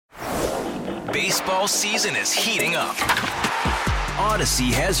Baseball season is heating up.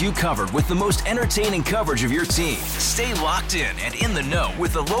 Odyssey has you covered with the most entertaining coverage of your team. Stay locked in the know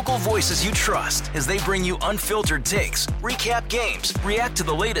with the local voices you trust as they bring you unfiltered takes, recap games, react to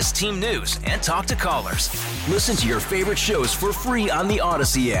the latest team news, and talk to callers. Listen to your favorite shows for free on the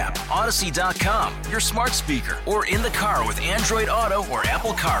Odyssey app, Odyssey.com, your smart speaker, or in the car with Android Auto or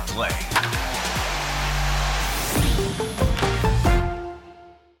Apple CarPlay.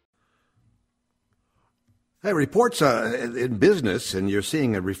 Hey, reports in business, and you're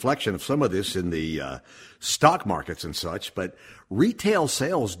seeing a reflection of some of this in the stock markets and such, but retail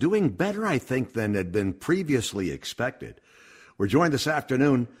sales doing better, I think, than had been previously expected. We're joined this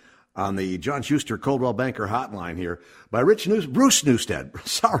afternoon on the John Schuster Coldwell Banker Hotline here by Bruce Nustad.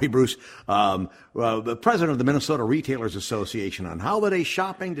 Sorry, Bruce, the president of the Minnesota Retailers Association, on holiday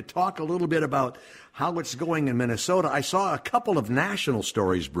shopping, to talk a little bit about how it's going in Minnesota. I saw a couple of national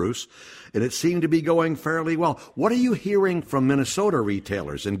stories, Bruce, and it seemed to be going fairly well. What are you hearing from Minnesota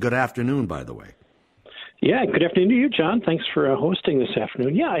retailers? And good afternoon, by the way. Yeah, good afternoon to you, John. Thanks for hosting this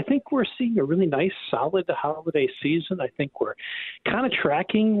afternoon. Yeah, I think we're seeing a really nice, solid holiday season. I think we're kind of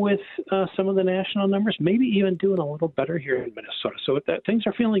tracking with some of the national numbers, maybe even doing a little better here in Minnesota. So things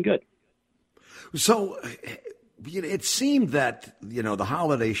are feeling good. So it seemed that, the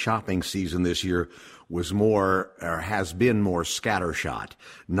holiday shopping season this year was more, or has been more scattershot.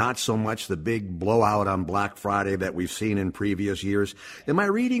 Not so much the big blowout on Black Friday that we've seen in previous years. Am I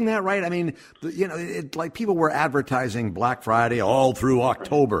reading that right? I mean, like people were advertising Black Friday all through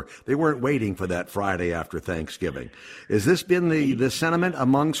October. They weren't waiting for that Friday after Thanksgiving. Has this been the sentiment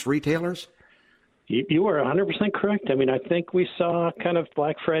amongst retailers? You are 100% correct. I mean, I think we saw kind of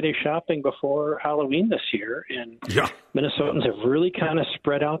Black Friday shopping before Halloween this year, and Minnesotans have really kind of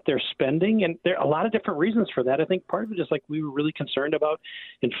spread out their spending, and there are a lot of different reasons for that. I think part of it is like we were really concerned about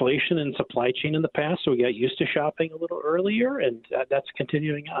inflation and supply chain in the past, so we got used to shopping a little earlier, and that's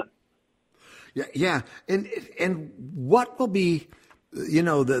continuing on. Yeah. And what will be,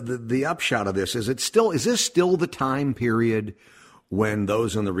 the upshot of this? Is this still the time period when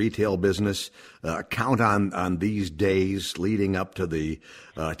those in the retail business count on these days leading up to the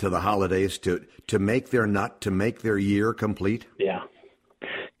holidays to make their year complete? Yeah.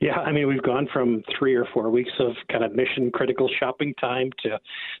 I mean, we've gone from 3 or 4 weeks of kind of mission critical shopping time to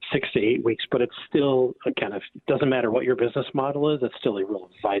 6 to 8 weeks, but it's still doesn't matter what your business model is. It's still a real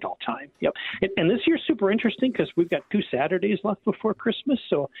vital time. Yep. And this year's super interesting because we've got 2 Saturdays left before Christmas.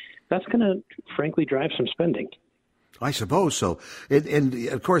 So that's going to frankly drive some spending. I suppose so. And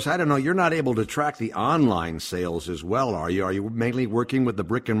of course, I don't know, you're not able to track the online sales as well, are you? Are you mainly working with the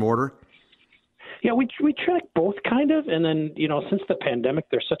brick and mortar? Yeah, we track both kind of. And then, since the pandemic,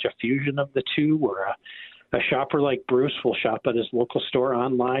 there's such a fusion of the two where a shopper like Bruce will shop at his local store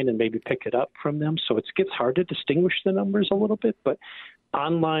online and maybe pick it up from them. So it gets hard to distinguish the numbers a little bit, but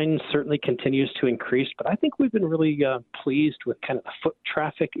online certainly continues to increase. But I think we've been really pleased with kind of the foot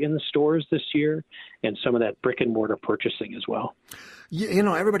traffic in the stores this year and some of that brick and mortar purchasing as well.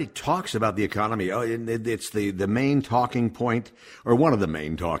 Everybody talks about the economy. It's the main talking point, or one of the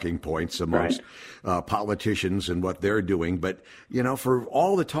main talking points amongst politicians and what they're doing. But, for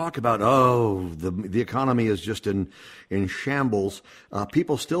all the talk about, the economy is just in shambles,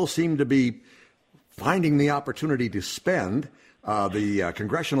 people still seem to be finding the opportunity to spend. The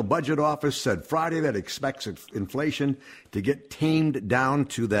Congressional Budget Office said Friday that expects inflation to get tamed down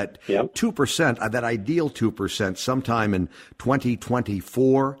to that 2%, that ideal 2% sometime in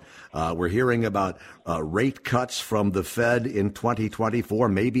 2024. We're hearing about rate cuts from the Fed in 2024,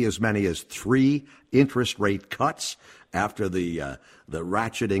 maybe as many as 3 interest rate cuts after the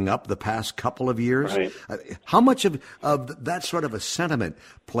ratcheting up the past couple of years. Right. How much of that sort of a sentiment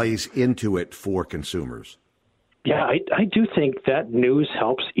plays into it for consumers? Yeah, I do think that news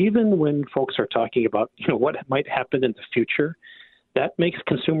helps, even when folks are talking about, what might happen in the future. That makes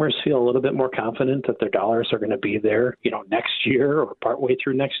consumers feel a little bit more confident that their dollars are going to be there, next year or partway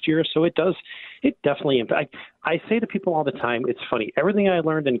through next year. So it definitely impacts. I say to people all the time, it's funny, everything I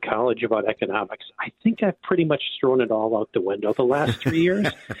learned in college about economics, I think I've pretty much thrown it all out the window the last 3 years.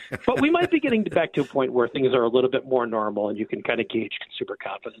 But we might be getting back to a point where things are a little bit more normal and you can kind of gauge consumer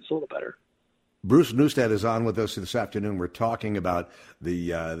confidence a little better. Bruce Nustad is on with us this afternoon. We're talking about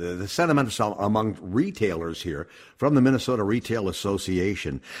the sentiments among retailers here from the Minnesota Retail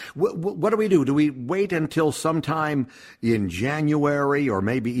Association. What do we do? Do we wait until sometime in January or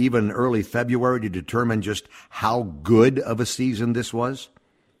maybe even early February to determine just how good of a season this was?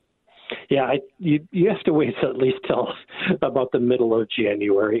 Yeah, you have to wait at least till about the middle of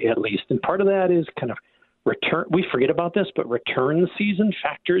January at least. And part of that is kind of return. We forget about this, but return season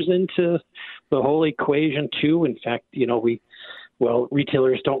factors into whole equation too. In fact,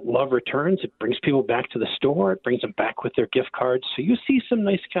 retailers don't love returns. It brings people back to the store. It brings them back with their gift cards. So you see some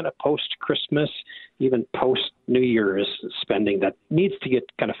nice kind of post-Christmas, even post-New Year's spending that needs to get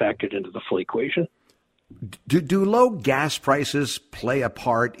kind of factored into the full equation. Do low gas prices play a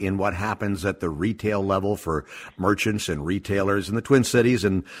part in what happens at the retail level for merchants and retailers in the Twin Cities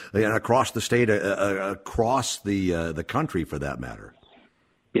and across the state, across the country for that matter?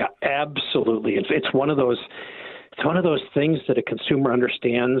 Yeah, absolutely. It's one of those. It's one of those things that a consumer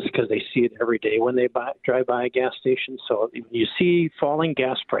understands because they see it every day when they drive by a gas station. So you see falling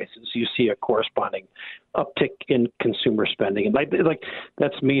gas prices, you see a corresponding uptick in consumer spending. And like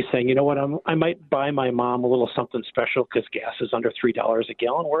that's me saying, you know what, I might buy my mom a little something special because gas is under $3 a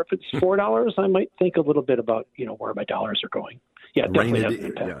gallon. Or if it's $4, I might think a little bit about, where my dollars are going. Yeah, it definitely has an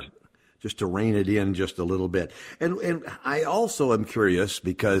impact. Yeah. Just to rein it in just a little bit. And I also am curious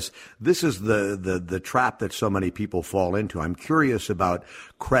because this is the trap that so many people fall into. I'm curious about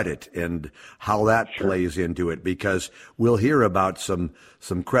credit and how that plays into it, because we'll hear about some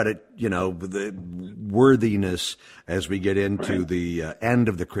credit, the worthiness as we get into the end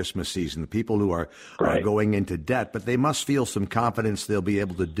of the Christmas season, the people who are going into debt, but they must feel some confidence they'll be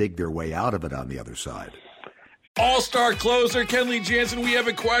able to dig their way out of it on the other side. All-star closer Kenley Jansen, we have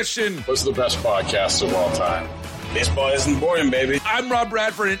a question. What's the best podcast of all time? Baseball isn't boring, baby. I'm Rob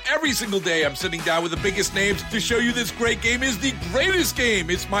Bradford, and every single day I'm sitting down with the biggest names to show you this great game is the greatest game.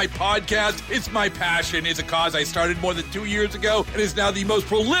 It's my podcast. It's my passion. It's a cause I started more than 2 years ago and is now the most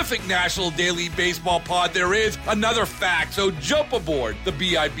prolific national daily baseball pod there is. Another fact, so jump aboard the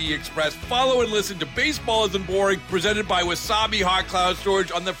BIB Express. Follow and listen to Baseball Isn't Boring, presented by Wasabi Hot Cloud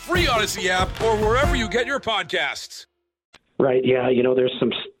Storage on the free Odyssey app or wherever you get your podcasts. Right. Yeah. There's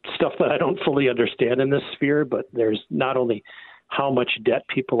some stuff that I don't fully understand in this sphere, but there's not only how much debt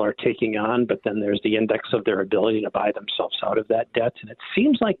people are taking on, but then there's the index of their ability to buy themselves out of that debt. And it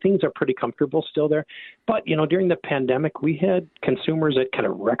seems like things are pretty comfortable still there. But, during the pandemic, we had consumers at kind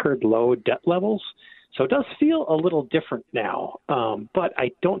of record low debt levels. So it does feel a little different now. But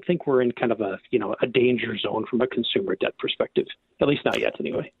I don't think we're in kind of a danger zone from a consumer debt perspective, at least not yet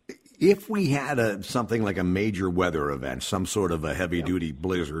anyway. If we had something like a major weather event, some sort of a heavy-duty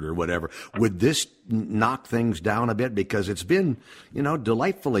blizzard or whatever, would this knock things down a bit? Because it's been,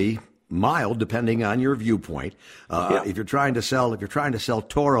 delightfully mild, depending on your viewpoint. If you're trying to sell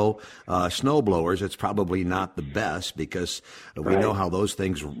Toro snowblowers, it's probably not the best because we know how those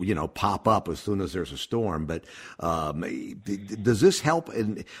things, pop up as soon as there's a storm. But does this help?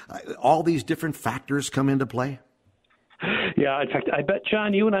 And all these different factors come into play? Yeah, in fact, I bet,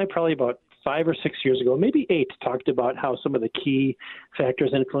 John, you and I probably about 5 or 6 years ago, maybe 8, talked about how some of the key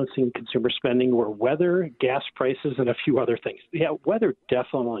factors influencing consumer spending were weather, gas prices, and a few other things. Yeah, weather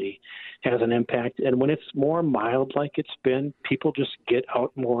definitely has an impact. And when it's more mild like it's been, people just get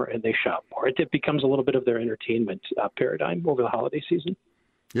out more and they shop more. It becomes a little bit of their entertainment paradigm over the holiday season.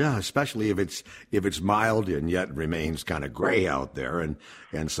 Yeah, especially if it's mild and yet remains kind of gray out there and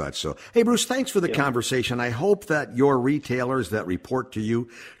such. So, hey, Bruce, thanks for the conversation. I hope that your retailers that report to you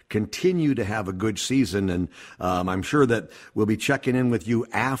continue to have a good season. And I'm sure that we'll be checking in with you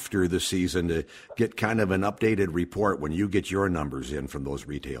after the season to get kind of an updated report when you get your numbers in from those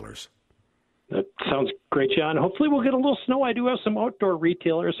retailers. That sounds great, John. Hopefully we'll get a little snow. I do have some outdoor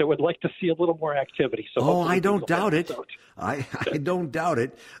retailers that would like to see a little more activity. So I don't doubt it. I don't doubt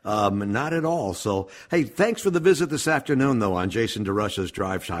it. Not at all. So, hey, thanks for the visit this afternoon, though, on Jason DeRush's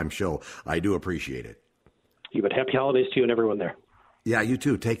Drive Time Show. I do appreciate it. You bet. Happy holidays to you and everyone there. Yeah, you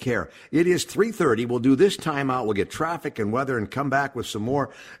too. Take care. It is 3:30. We'll do this time out. We'll get traffic and weather and come back with some more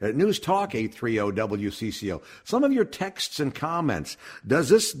News Talk 830 WCCO. Some of your texts and comments. Does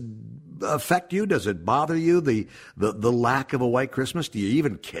this affect you? Does it bother you, the lack of a white Christmas? Do you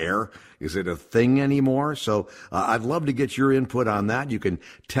even care? Is it a thing anymore? So I'd love to get your input on that. You can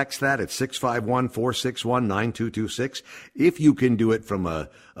text that at 651-461-9226. If you can do it from a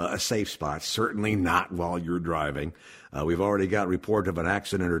safe spot, certainly not while you're driving. We've already got report of an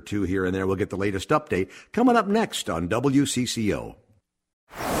accident or two here and there. We'll get the latest update coming up next on WCCO.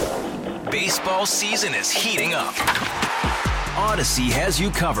 Baseball season is heating up. Odyssey has you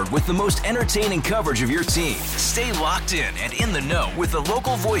covered with the most entertaining coverage of your team. Stay locked in and in the know with the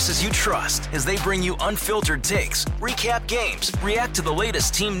local voices you trust as they bring you unfiltered takes, recap games, react to the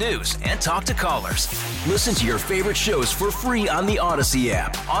latest team news, and talk to callers. Listen to your favorite shows for free on the Odyssey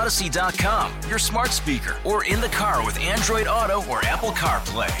app, Odyssey.com, your smart speaker, or in the car with Android Auto or Apple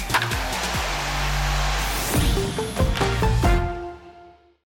CarPlay.